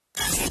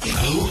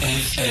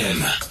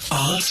OFM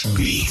Art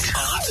Beat.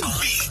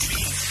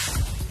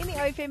 In the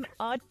OFM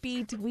Art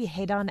Beat, we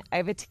head on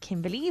over to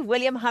Kimberley,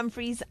 William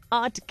Humphreys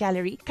Art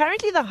Gallery,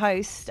 currently the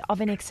host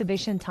of an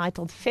exhibition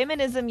titled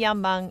Feminism Ya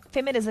Mang,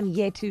 Feminism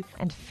Yetu,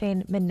 and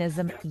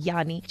Feminism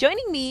Yani.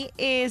 Joining me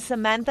is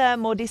Samantha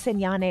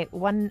Modisenyane,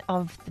 one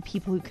of the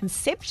people who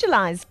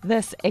conceptualized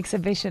this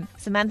exhibition.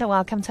 Samantha,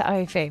 welcome to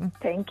OFM.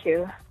 Thank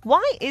you.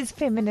 Why is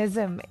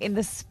feminism in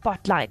the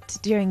spotlight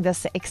during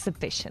this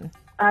exhibition?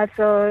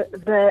 So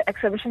the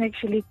exhibition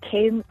actually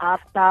came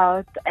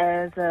about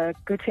as a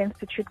Goethe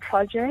Institute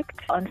project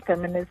on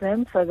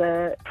feminism. So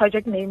the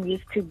project name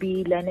used to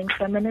be Learning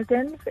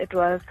Feminisms. It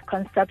was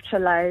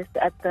conceptualized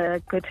at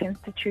the Goethe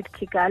Institute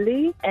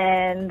Kigali,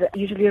 and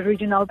usually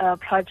regional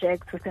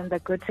projects within the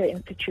Goethe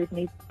Institute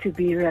need to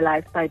be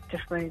realized by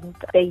different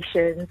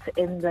stations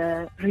in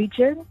the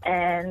region.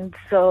 And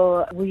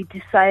so we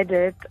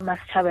decided,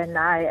 Maschab and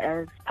I,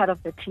 as part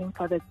of the team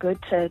for the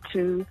Goethe,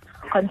 to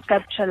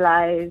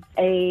conceptualize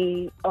a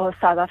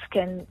South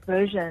African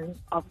version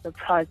of the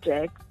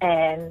project,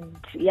 and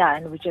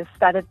we just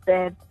started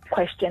there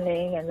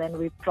questioning, and then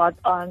we brought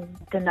on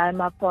Denai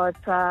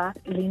Mapota,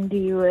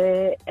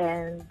 Lindiwe,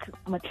 and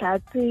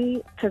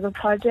Matlatsi to the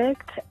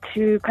project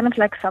to kind of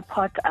like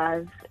support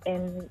us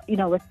in,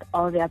 with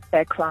all their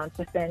backgrounds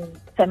within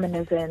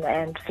feminism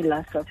and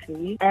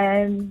philosophy.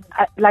 And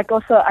I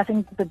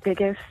think the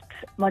biggest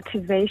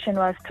motivation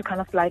was to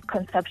kind of like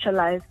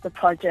conceptualize the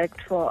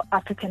project for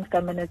African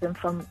feminism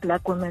from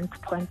Black women's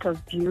point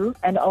of view,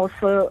 and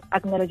also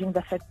acknowledging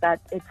the fact that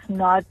it's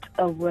not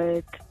a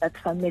word that's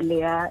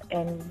familiar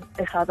in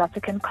a South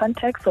African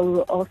context. So we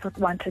also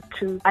wanted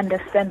to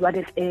understand what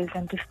it is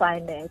and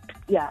define it,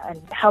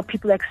 and help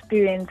people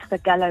experience the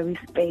gallery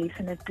space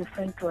in a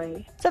different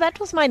way. So that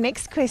was my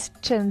next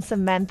question,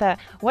 Samantha.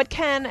 What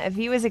can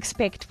viewers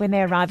expect when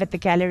they arrive at the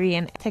gallery,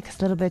 and take us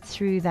a little bit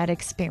through that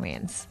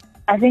experience?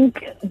 I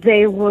think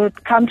they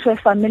would come to a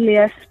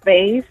familiar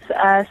space.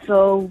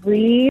 So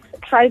we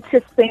try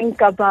to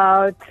think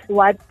about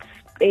what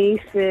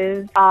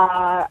spaces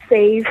are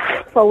safe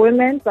for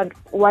women, but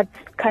what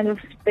kind of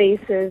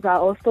spaces are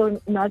also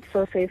not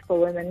so safe for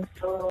women.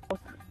 So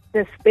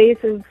the space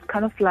is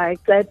kind of like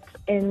set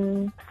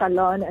in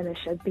salon and a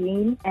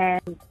shabin,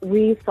 and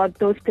we thought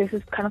those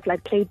places kind of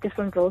like play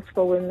different roles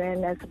for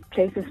women as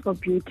places for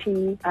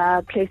beauty,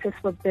 places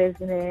for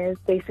business,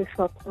 places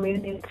for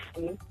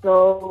community.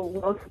 So we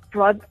also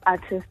brought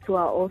artists who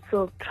are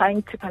also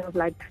trying to kind of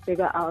like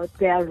figure out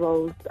their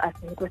roles, I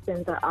think,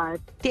 within the art.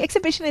 The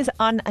exhibition is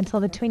on until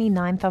the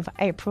 29th of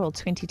April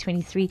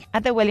 2023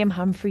 at the William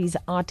Humphreys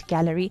Art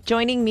Gallery.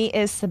 Joining me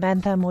is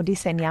Samantha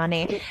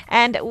Modisenyane,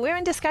 and we're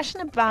in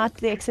discussion about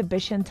the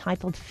exhibition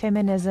titled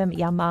Feminism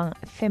Ya Mang,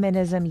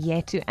 Feminism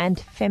Yetu, and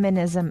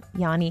Feminism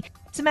Yani.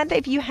 Samantha,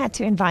 if you had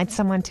to invite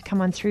someone to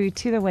come on through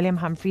to the William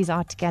Humphreys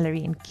Art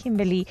Gallery in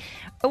Kimberley,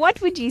 what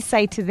would you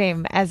say to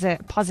them as a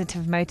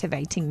positive,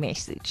 motivating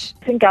message?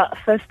 I think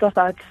first off,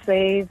 I'd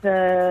say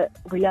the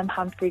William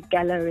Humphreys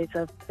Gallery is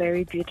a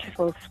very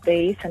beautiful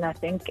space, and I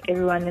think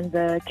everyone in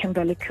the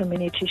Kimberley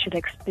community should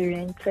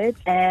experience it.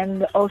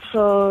 And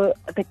also,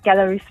 the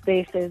gallery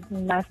space is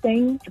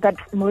nothing that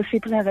most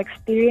people have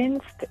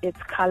experienced.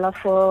 It's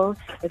colorful,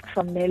 it's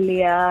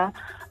familiar,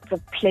 a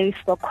place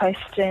for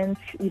questions.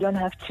 You don't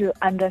have to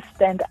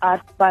understand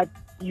art, but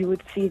you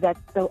would see that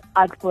the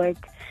artwork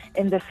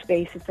in the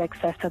space is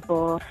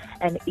accessible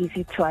and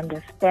easy to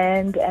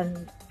understand,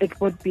 and it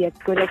would be a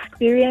good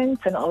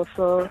experience, and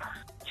also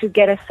to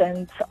get a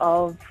sense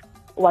of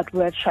what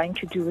we're trying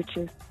to do, which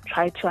is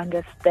try to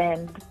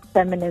understand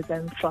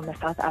feminism from a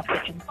South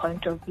African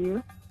point of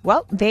view.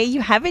 Well, there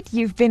you have it.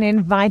 You've been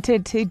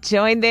invited to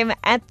join them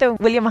at the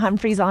William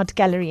Humphreys Art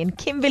Gallery in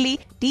Kimberley.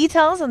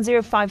 Details on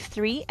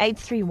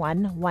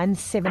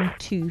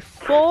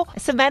 053-831-1724.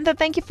 Samantha,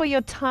 thank you for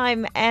your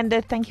time, and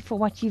thank you for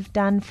what you've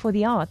done for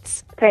the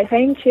arts.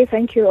 Thank you.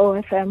 Thank you,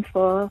 OFM,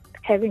 for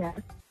having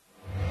us.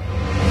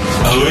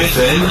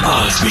 OFM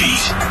Art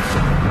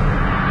Beat.